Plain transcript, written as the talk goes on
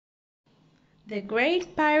The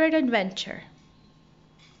Great Pirate Adventure.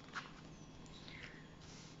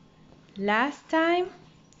 Last time,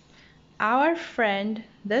 our friend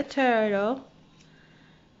the turtle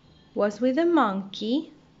was with the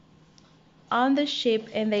monkey on the ship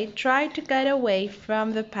and they tried to get away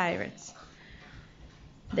from the pirates.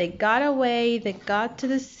 They got away, they got to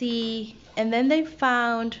the sea, and then they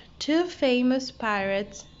found two famous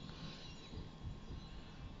pirates.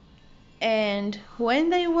 And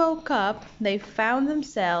when they woke up, they found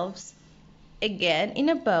themselves again in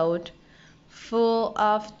a boat full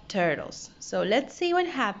of turtles. So let's see what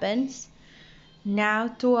happens now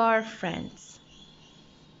to our friends.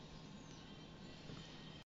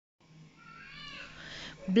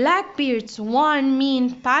 Blackbeard's one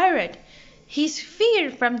mean pirate. He's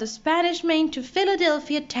feared from the Spanish Main to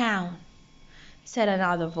Philadelphia town, said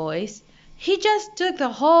another voice. He just took the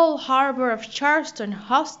whole harbor of Charleston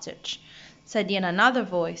hostage, said yet another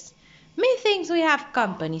voice. Methinks we have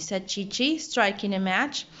company, said Chee-Chee, striking a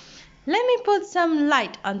match. Let me put some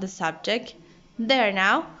light on the subject. There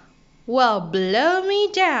now. Well, blow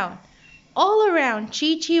me down. All around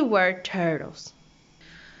Chee-Chee were turtles.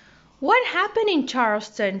 What happened in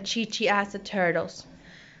Charleston? Chee-Chee asked the turtles.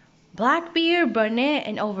 Blackbeard, Bonnet,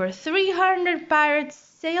 and over 300 pirates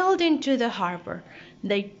sailed into the harbor.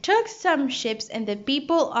 They took some ships and the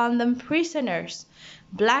people on them prisoners.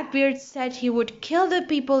 Blackbeard said he would kill the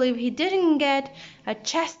people if he didn't get a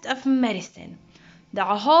chest of medicine. The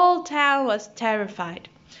whole town was terrified.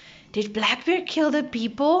 Did Blackbeard kill the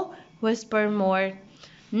people? Whispered Mort.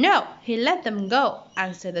 No, he let them go,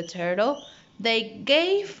 answered the turtle. They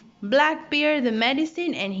gave Blackbeard the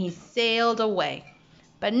medicine and he sailed away.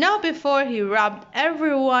 But not before he robbed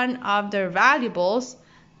everyone of their valuables,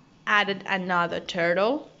 added another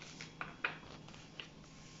turtle.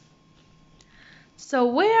 So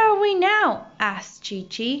where are we now? Asked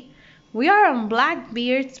Chee-Chee. We are on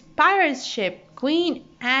Blackbeard's pirate ship, Queen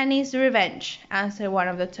Anne's Revenge, answered one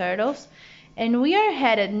of the turtles, and we are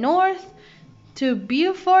headed north to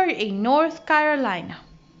Beaufort in North Carolina.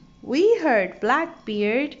 We heard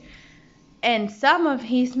Blackbeard and some of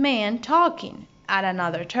his men talking, added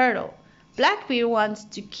another turtle. Blackbeard wants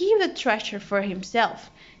to keep the treasure for himself.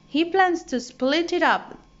 He plans to split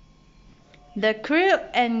up the crew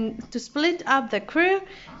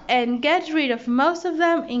and get rid of most of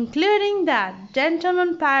them, including that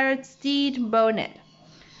gentleman pirate Stede Bonnet.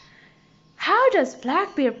 How does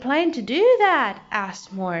Blackbeard plan to do that?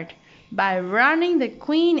 Asked Mort. By running the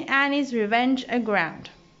Queen Anne's Revenge aground,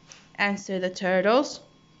 answered the turtles.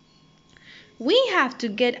 We have to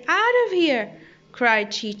get out of here,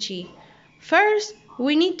 cried Chee-Chee. First,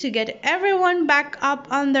 we need to get everyone back up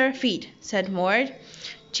on their feet, said Mort.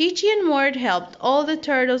 Chee-Chee and Mort helped all the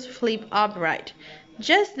turtles flip upright.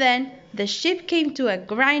 Just then, the ship came to a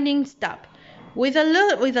grinding stop. With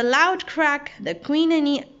a loud crack, the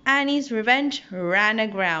Queen Anne's Revenge ran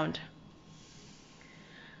aground.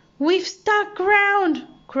 We've stuck ground,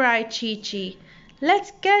 cried Chee-Chee.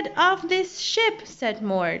 Let's get off this ship, said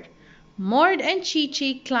Mort. Mort and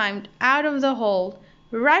Chee-Chee climbed out of the hold.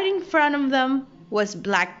 Right in front of them was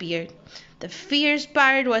Blackbeard. The fierce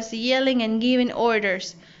pirate was yelling and giving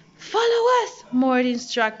orders. Follow us, Mort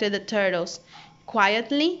instructed the turtles.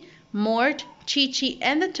 Quietly, Mort, Chee-Chee,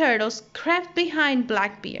 and the turtles crept behind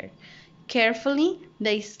Blackbeard. Carefully,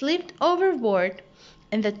 they slipped overboard,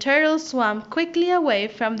 and the turtles swam quickly away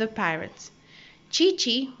from the pirates.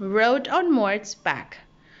 Chee-Chee rode on Mort's back.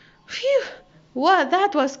 Phew! What,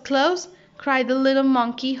 that was close, cried the little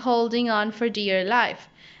monkey, holding on for dear life.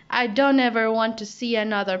 I don't ever want to see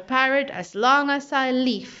another pirate as long as I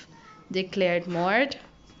live, declared Mort.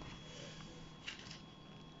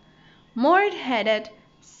 Mort headed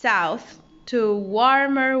south to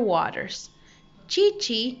warmer waters.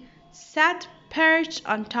 Chee-Chee sat perched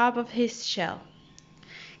on top of his shell.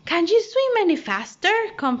 Can't you swim any faster?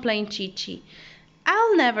 Complained Chee-Chee.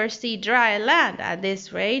 I'll never see dry land at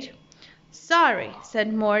this rate. Sorry,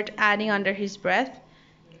 said Mort, adding under his breath,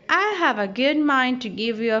 I have a good mind to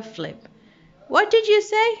give you a flip. What did you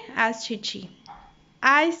say? Asked Chee-Chee.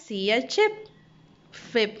 I see a ship,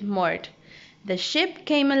 flipped Mort. The ship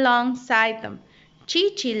came alongside them.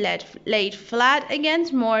 Chee-Chee laid flat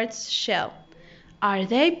against Mort's shell. Are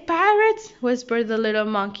they pirates? Whispered the little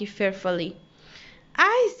monkey fearfully.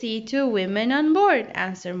 I see two women on board,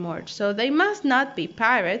 answered Mort, so they must not be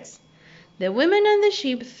pirates. The women on the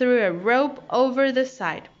ship threw a rope over the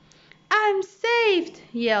side. I'm saved,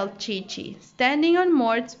 yelled Chee-Chee, standing on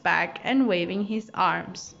Mort's back and waving his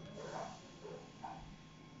arms.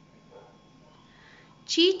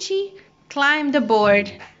 Chee-Chee climbed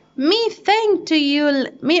aboard. Me thanks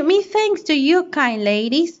to you, kind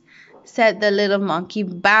ladies. said the little monkey,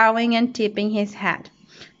 bowing and tipping his hat.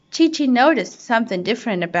 Chi-Chi noticed something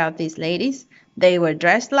different about these ladies. They were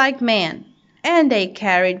dressed like men, and they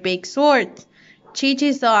carried big swords.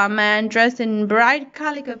 Chi-Chi saw a man dressed in bright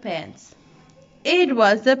calico pants. It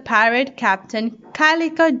was the pirate captain,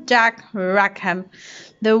 Calico Jack Rackham.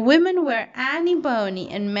 The women were Annie Boney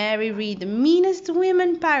and Mary Read, the meanest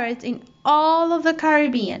women pirates in all of the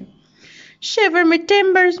Caribbean. "Shiver my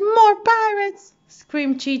timbers, more pirates!"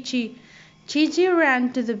 screamed Chi-Chi. Chi-Chi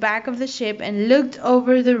ran to the back of the ship and looked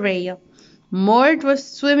over the rail. Mort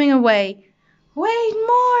was swimming away. "Wait,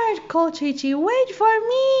 Mort!" called Chi-Chi. "Wait for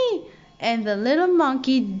me!" And the little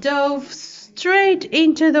monkey dove straight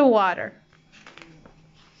into the water.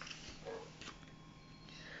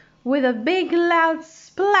 With a big loud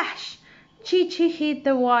splash, Chi-Chi hit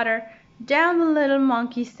the water. Down the little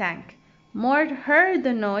monkey sank. Mort heard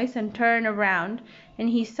the noise and turned around, and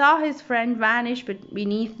he saw his friend vanish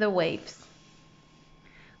beneath the waves.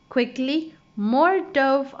 Quickly, Mort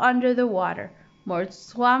dove under the water. Mort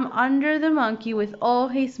swam under the monkey with all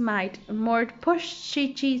his might. Mort pushed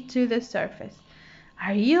Chi-Chi to the surface.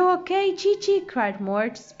 "Are you okay, Chi-Chi?" cried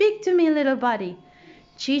Mort. "Speak to me, little buddy."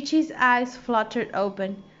 Chi-Chi's eyes fluttered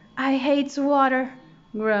open. "I hates water,"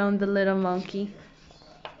 groaned the little monkey.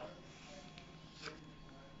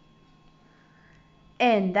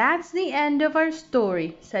 "And that's the end of our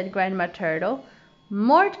story," said Grandma Turtle.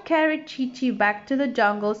 Mort carried Chi-Chi back to the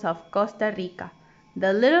jungles of Costa Rica.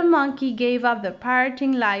 The little monkey gave up the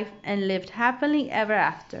pirating life and lived happily ever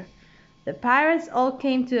after. The pirates all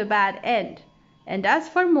came to a bad end. And as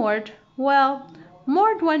for Mort, well,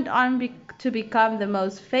 Mort went on to become the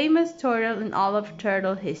most famous turtle in all of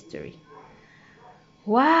turtle history.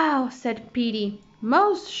 "Wow," said Petey.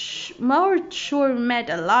 Mort sure met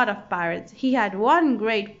a lot of pirates. He had one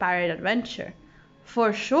great pirate adventure."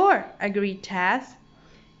 "For sure," agreed Taz.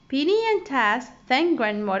 Petey and Taz thanked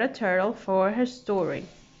Grandmother Turtle for her story.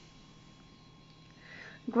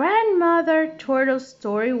 "Grandmother Turtle's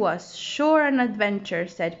story was sure an adventure,"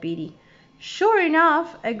 said Petey. "Sure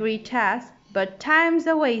enough," agreed Taz. "But time's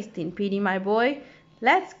a wasting, Petey, my boy.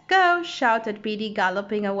 Let's go!" shouted Petey,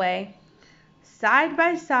 galloping away. Side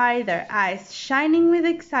by side, their eyes shining with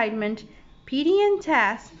excitement, Petey and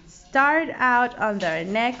Taz started out on their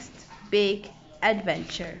next big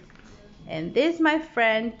adventure. And this, my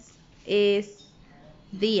friends, is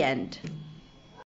the end.